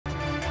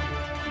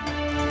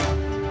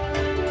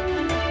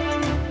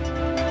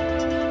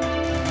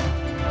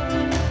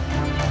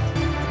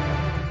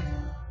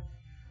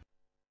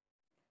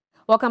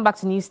Welcome back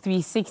to News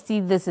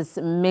 360. This is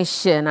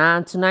Mission,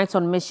 and tonight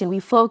on Mission,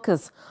 we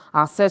focus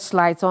our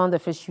searchlight on the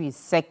fisheries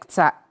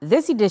sector.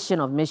 This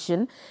edition of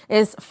Mission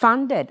is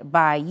funded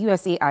by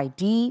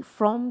USAID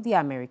from the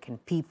American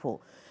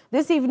people.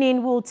 This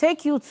evening, we'll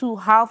take you to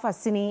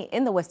Assini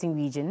in the Western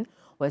region,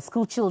 where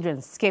school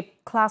children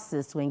skip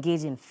classes to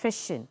engage in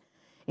fishing.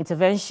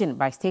 Intervention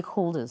by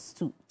stakeholders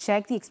to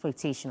check the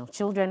exploitation of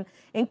children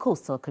in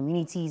coastal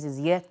communities is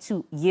yet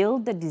to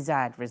yield the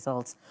desired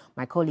results.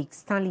 My colleague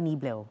Stanley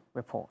Nibleo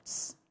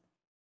reports.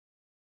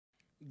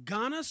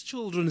 Ghana's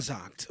Children's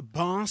Act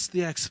bars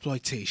the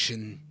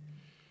exploitation.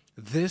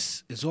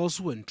 This is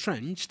also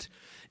entrenched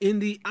in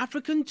the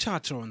African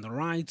Charter on the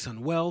Rights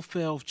and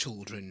Welfare of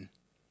Children.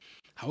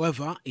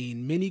 However,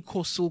 in many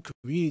coastal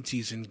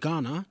communities in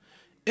Ghana,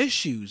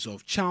 issues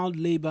of child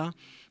labor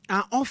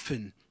are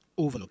often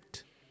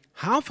overlooked.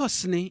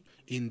 Assini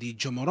in the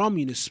Jomoro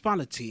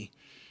municipality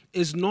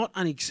is not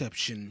an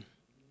exception.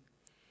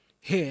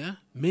 Here,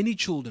 many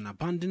children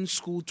abandon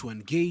school to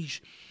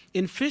engage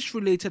in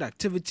fish-related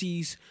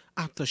activities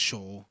at the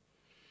shore.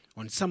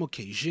 On some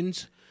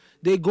occasions,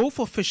 they go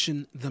for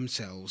fishing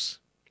themselves.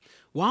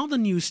 While the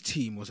news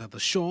team was at the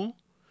shore,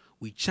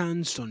 we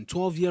chanced on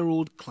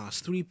 12-year-old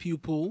Class 3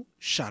 pupil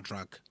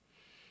Shadrach.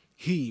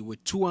 He,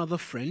 with two other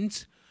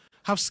friends,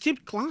 have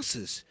skipped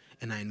classes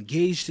and are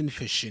engaged in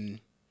fishing.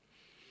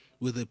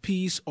 With a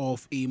piece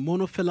of a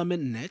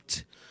monofilament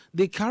net,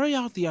 they carry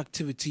out the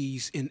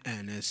activities in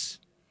earnest.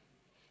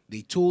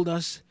 They told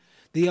us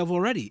they have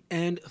already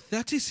earned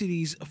 30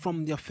 cedis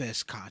from their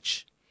first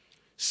catch.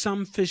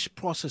 Some fish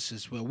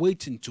processors were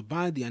waiting to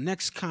buy their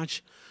next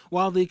catch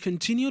while they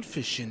continued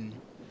fishing.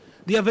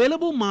 The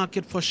available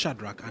market for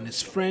Shadrach and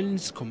his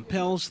friends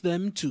compels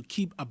them to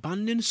keep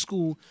abandoning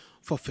school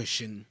for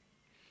fishing.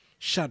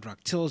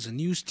 Shadrach tells the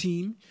news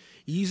team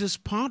he uses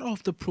part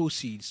of the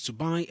proceeds to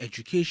buy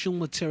educational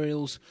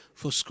materials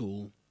for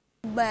school.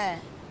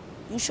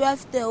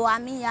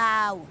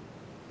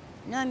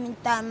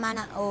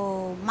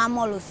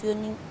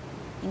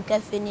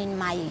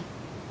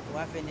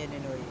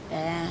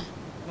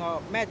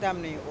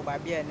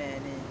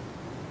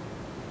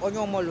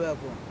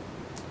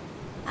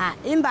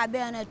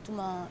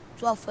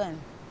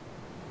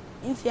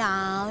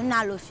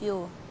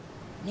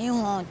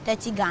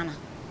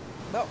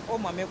 But oh,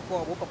 my make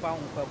for papa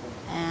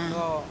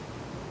no,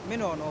 me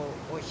no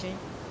ocean.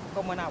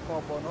 Come on up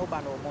for no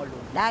ban or molo.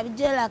 That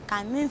jailer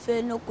can mean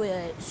for no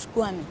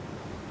squammy.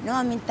 No,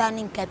 I'm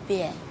turning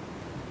capia.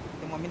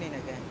 The moment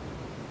again.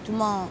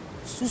 Tomorrow,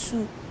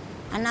 Susu,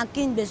 and I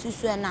can be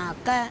Susu and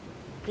I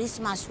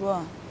Christmas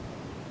roll.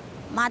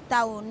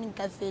 Mata will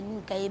cafe,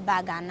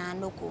 bag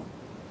and loco.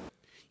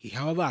 He,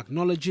 however,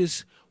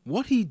 acknowledges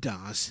what he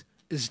does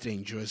is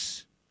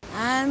dangerous.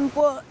 I'm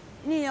poor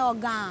near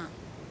Gan.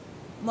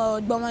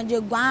 Mo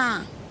bomoje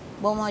gwan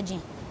bomoji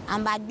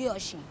and bad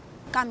bioshi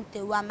come to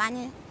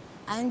wamani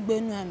and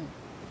benum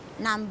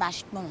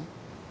nambashpon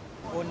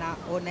ona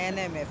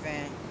ene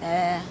fan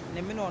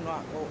ne mi no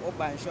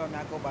oban show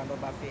na ko ban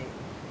obafe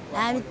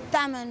and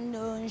tamen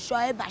no show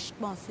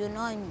bashpon fi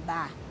no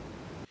imba.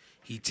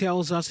 He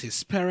tells us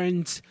his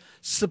parents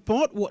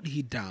support what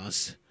he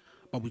does,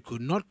 but we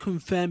could not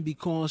confirm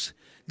because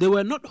they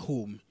were not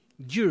home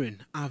during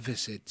our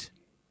visit.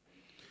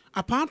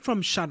 Apart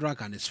from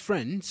Shadrach and his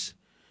friends,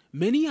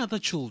 many other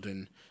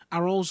children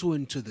are also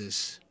into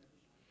this.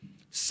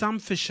 Some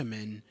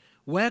fishermen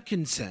were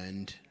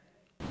concerned.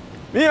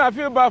 Me, I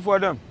feel bad for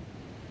them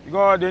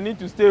because they need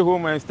to stay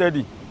home and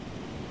study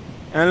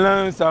and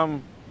learn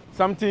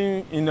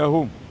something in the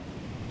home.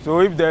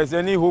 So if there's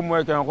any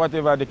homework and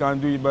whatever they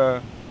can do it,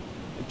 but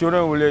the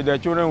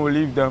children will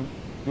leave them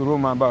to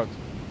roam about.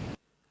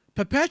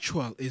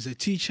 Perpetual is a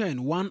teacher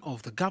in one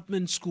of the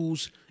government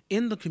schools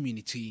in the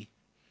community.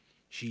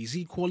 She is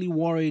equally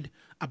worried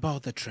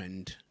about the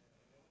trend.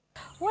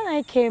 When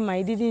I came,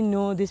 I didn't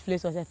know this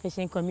place was a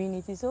fishing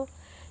community, so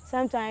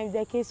sometimes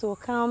the kids will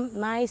come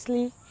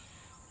nicely.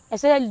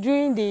 Especially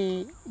during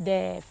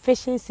the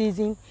fishing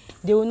season,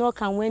 they will not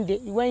come.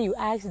 When you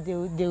ask, they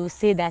will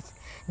say that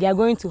they are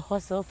going to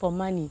hustle for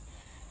money.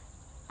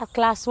 A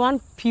class 1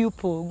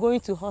 pupil going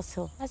to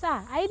hustle.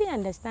 I didn't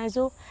understand,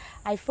 so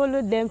I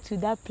followed them to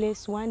that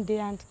place one day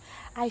and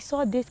I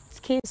saw these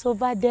kids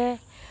over there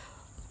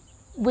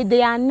with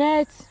their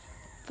nets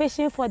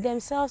fishing for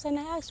themselves, and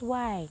I asked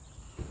why.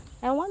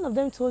 And one of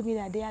them told me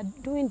that they are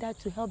doing that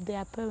to help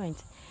their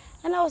parents.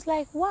 And I was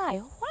like, why?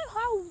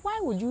 Why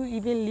would you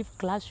even leave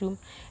classroom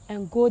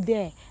and go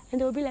there? And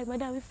they will be like,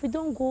 madam, if we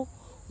don't go,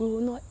 we will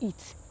not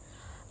eat.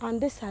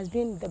 And this has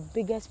been the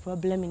biggest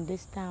problem in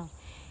this town.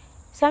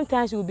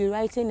 Sometimes you'll be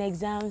writing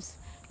exams,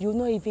 you will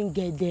not even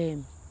get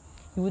them.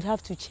 You would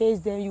have to chase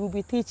them, you will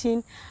be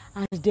teaching,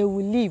 and they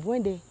will leave.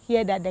 When they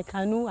hear that the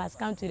canoe has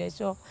come to the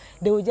shore,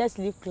 they will just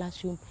leave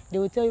classroom. They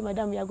will tell you,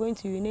 madam, we are going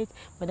to urinate,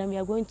 madam, we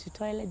are going to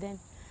toilet then.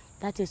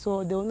 That is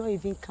all, they will not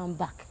even come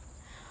back.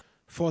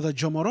 For the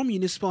Jomoro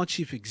Municipal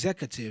Chief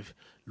Executive,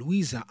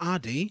 Louisa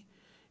Ade,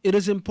 It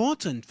is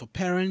important for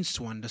parents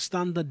to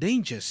understand the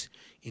dangers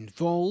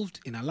involved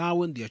in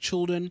allowing their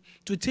children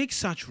to take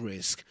such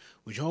risks,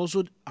 which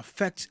also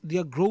affect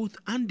their growth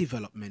and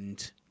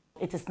development.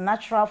 It is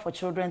natural for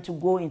children to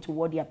go into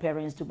what their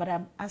parents do, but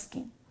I'm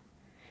asking,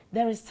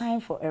 there is time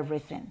for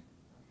everything.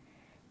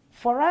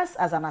 For us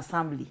as an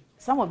assembly,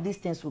 some of these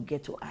things will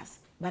get to us,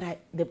 but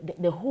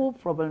the whole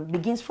problem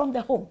begins from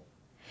the home.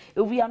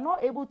 If we are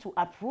not able to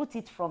uproot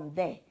it from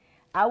there,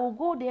 I will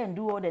go there and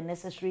do all the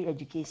necessary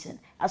education.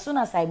 As soon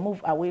as I move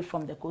away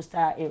from the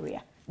coastal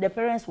area, the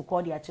parents will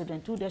call their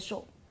children to the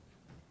shore.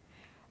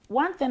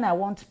 One thing I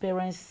want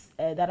parents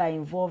that are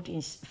involved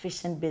in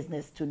fishing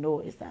business to know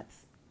is that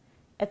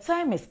a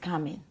time is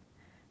coming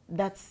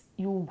that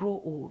you will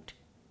grow old.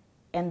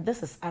 And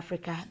this is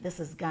Africa, this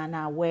is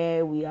Ghana,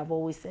 where we have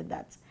always said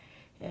that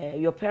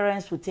your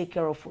parents will take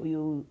care of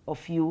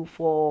you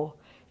for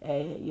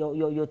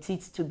your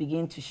teeth to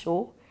begin to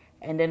show.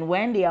 And then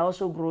when they are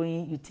also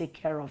growing, you take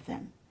care of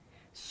them.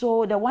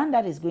 So the one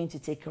that is going to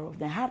take care of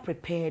them,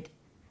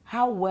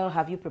 how well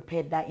have you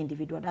prepared that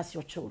individual? That's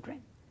your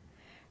children.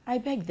 I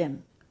beg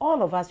them.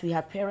 All of us, we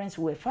had parents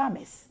who were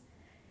farmers.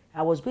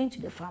 I was going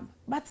to the farm,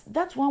 but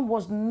that one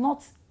was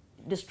not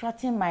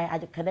distracting my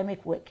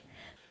academic work.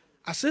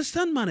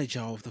 Assistant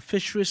Manager of the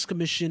Fisheries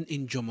Commission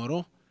in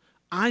Jomoro,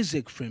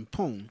 Isaac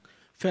Frimpong,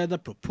 further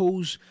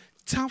proposed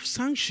tough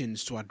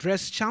sanctions to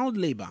address child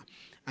labor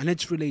and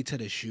its related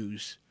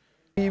issues.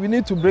 We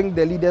need to bring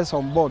the leaders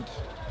on board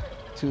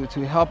to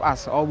help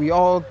us, or we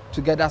all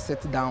together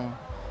sit down,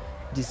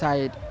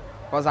 decide.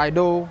 Because I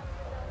know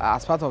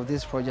as part of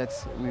this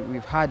project,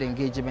 we've had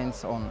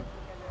engagements on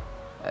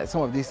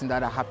some of these things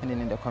that are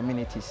happening in the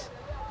communities.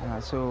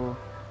 So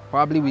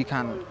probably we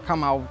can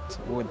come out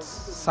with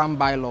some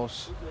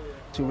bylaws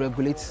to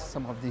regulate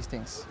some of these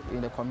things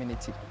in the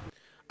community.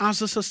 As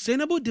the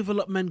Sustainable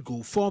Development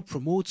Goal 4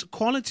 promotes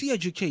quality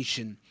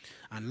education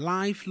and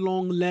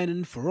lifelong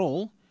learning for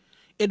all,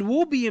 it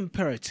will be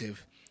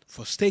imperative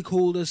for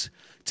stakeholders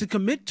to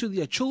commit to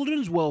their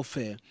children's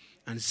welfare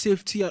and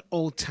safety at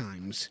all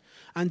times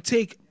and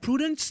take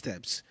prudent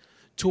steps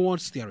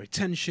towards their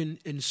retention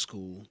in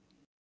school.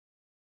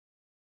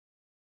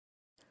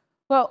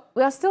 Well,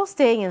 we are still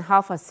staying in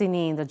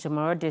Assini in the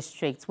Jomoro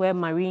district, where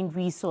marine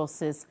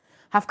resources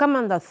have come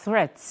under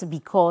threat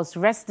because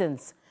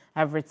residents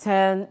have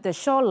returned the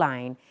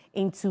shoreline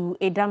into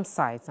a dam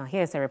site. Now,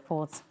 here's a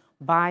report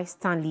by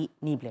Stanley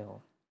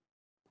Nibleo.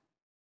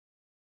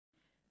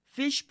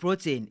 Fish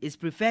protein is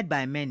preferred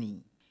by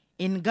many.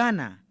 In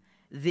Ghana,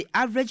 the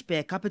average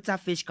per capita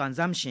fish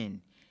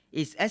consumption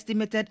is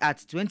estimated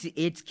at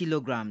 28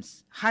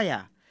 kilograms,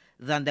 higher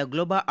than the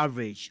global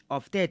average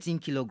of 13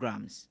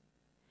 kilograms.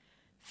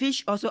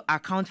 Fish also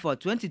account for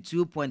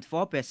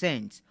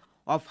 22.4%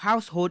 of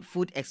household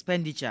food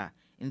expenditure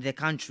in the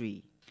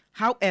country.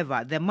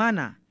 However, the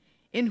manner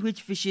in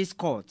which fishes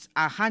caught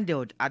are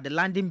handled at the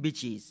landing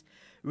beaches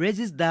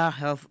raises dire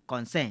health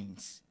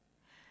concerns.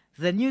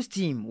 The news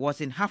team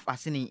was in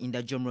Assini in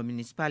the Jomoro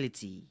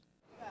municipality.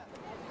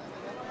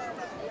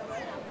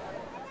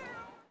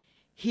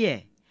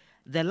 Here,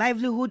 the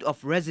livelihood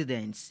of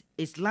residents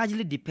is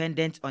largely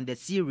dependent on the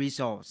sea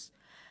resource,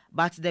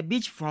 but the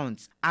beach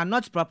fronts are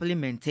not properly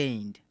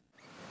maintained.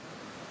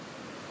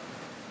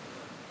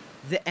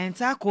 The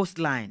entire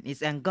coastline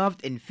is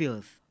engulfed in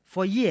filth.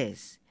 For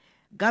years,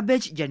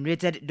 garbage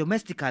generated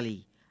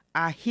domestically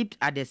are heaped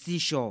at the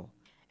seashore,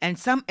 and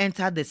some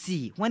enter the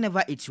sea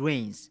whenever it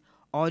rains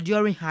or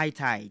during high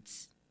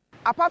tides.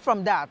 Apart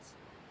from that,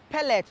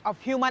 pellets of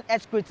human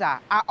excreta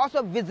are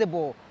also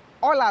visible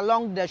all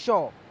along the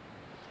shore.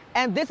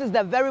 And this is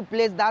the very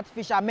place that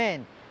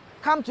fishermen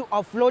come to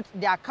offload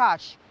their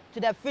catch to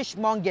the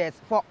fishmongers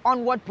for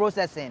onward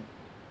processing.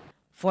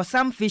 For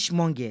some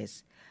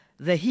fishmongers,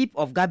 the heap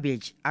of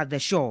garbage at the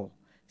shore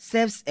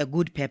serves a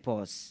good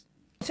purpose.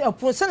 Now,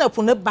 so send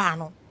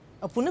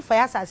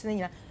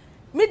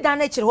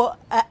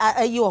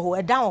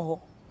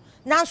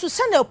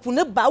a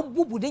puneba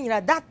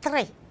bubu that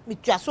tray,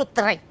 mityaso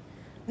tray.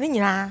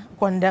 Nina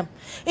condemn.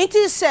 It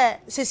is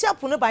Cecilia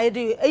Puneba,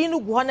 a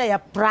guana ya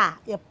pra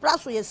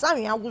so your son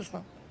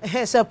Yaguson.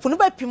 Has a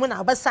puneba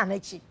pimona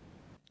basanachi.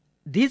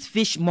 This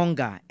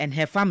fishmonger and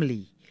her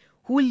family,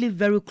 who live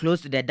very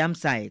close to the dam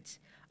site,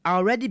 are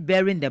already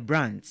bearing the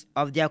brunt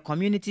of their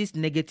community's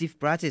negative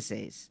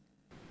practices.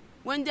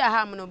 When they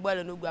have no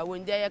bottle, no go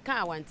when they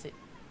can't want it.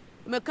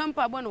 Me come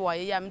pa bon wa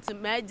yam ti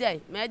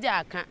meje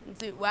aka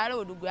nti ware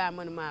odugu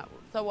amon ma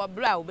so wo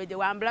bra wo beje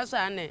wan bra so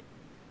ane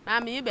na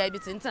me baby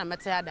ti ntina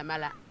mete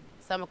adamala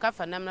sam ka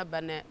fa nam na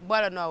bane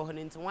bolo no ho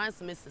nti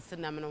once me sisi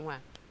nam no ho a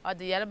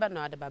ode yele ba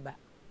no ode baba.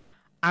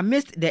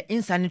 Amidst the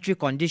insanitary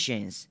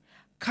conditions,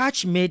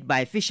 catch made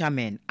by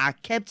fishermen are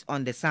kept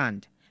on the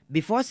sand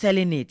before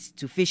selling it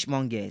to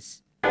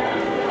fishmongers.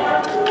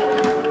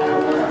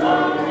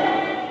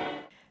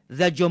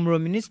 The Jomoro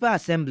Municipal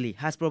Assembly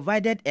has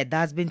provided a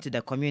dustbin to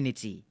the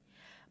community,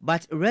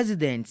 but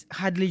residents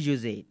hardly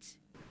use it.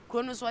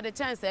 Kono so the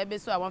chance e be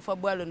so awon for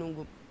bolo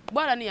nungu.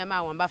 Bolo na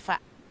ma won ba fa.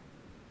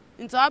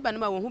 Nti oba na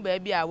ma won hu ba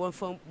bia awon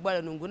for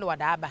bolo nungu no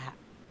wada aba ha.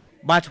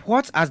 But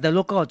what has the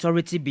local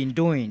authority been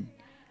doing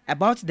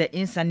about the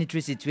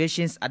insanitary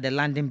situations at the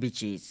landing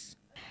beaches?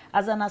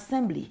 As an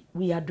assembly,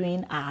 we are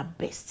doing our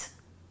best.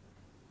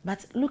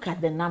 But look at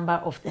the number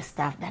of the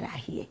staff that are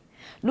here.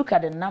 Look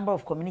at the number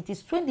of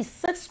communities,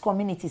 26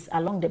 communities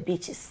along the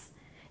beaches,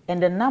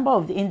 and the number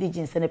of the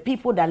indigenes and the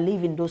people that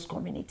live in those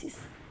communities,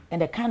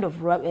 and the kind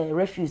of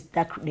refuge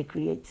that they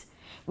create.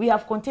 We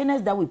have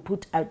containers that we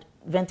put at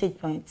vantage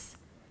points.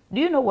 Do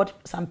you know what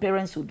some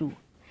parents will do?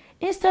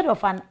 Instead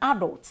of an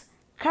adult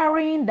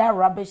carrying that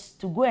rubbish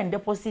to go and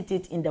deposit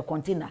it in the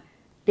container,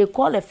 they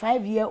call a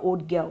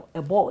 5-year-old girl,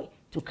 a boy,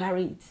 to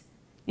carry it.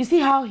 You see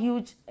how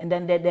huge and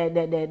then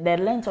the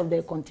length of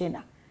the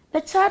container.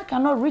 The child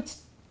cannot reach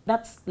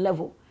that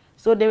level.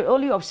 So the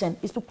only option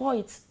is to pour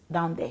it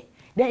down there.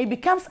 Then it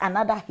becomes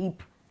another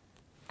heap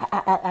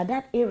at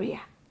that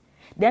area.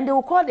 Then they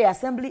will call the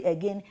assembly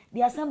again.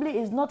 The assembly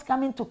is not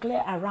coming to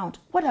clear around.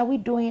 What are we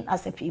doing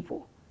as a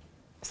people?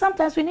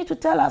 Sometimes we need to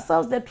tell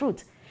ourselves the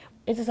truth.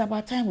 It is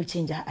about time we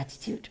change our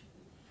attitude.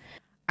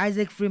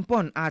 Isaac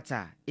Frimpong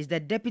Arthur is the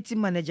Deputy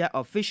Manager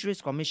of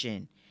Fisheries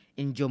Commission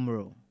in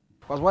Jomoro.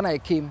 Because when I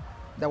came,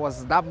 there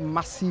was that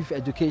massive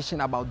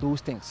education about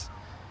those things.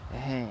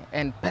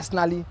 And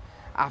personally,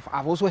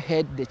 I've also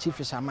heard the chief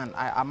fisherman.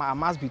 I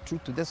must be true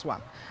to this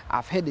one.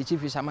 I've heard the chief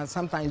fisherman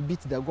sometimes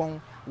beat the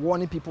gong,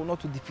 warning people not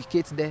to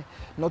defecate there,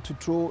 not to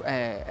throw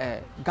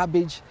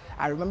garbage.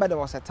 I remember there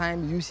was a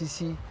time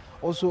UCC,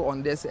 also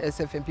on this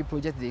SFMP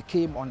project, they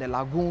came on the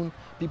lagoon,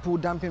 people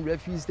dumping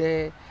refuse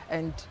there.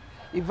 And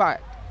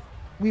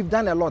we've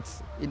done a lot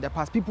in the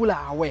past. People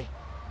are aware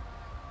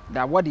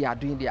that what they are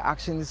doing, their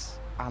actions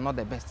are not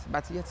the best,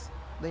 but yet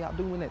they are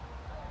doing it.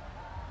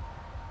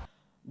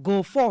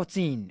 Goal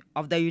 14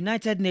 of the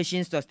United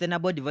Nations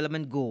Sustainable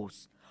Development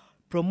Goals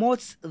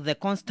promotes the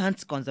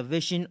constant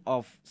conservation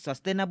of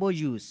sustainable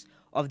use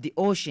of the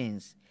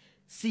oceans,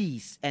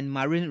 seas, and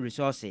marine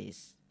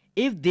resources.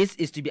 If this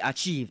is to be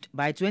achieved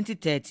by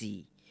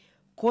 2030,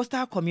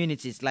 coastal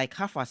communities like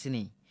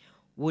Assini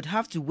would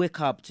have to wake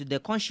up to the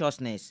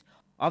consciousness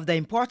of the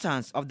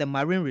importance of the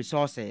marine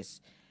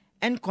resources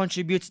and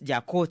contribute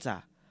their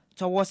quota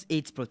towards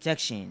its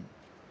protection.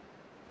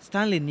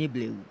 Stanley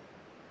Nibleu,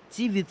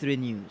 TV3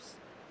 News,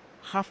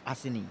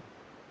 Assini,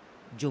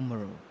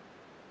 Jomoro.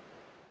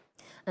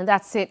 And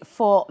that's it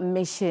for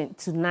Mission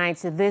tonight.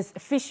 This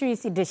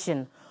fisheries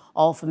edition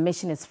of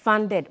Mission is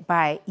funded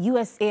by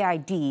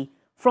USAID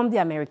from the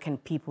American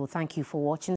people. Thank you for watching.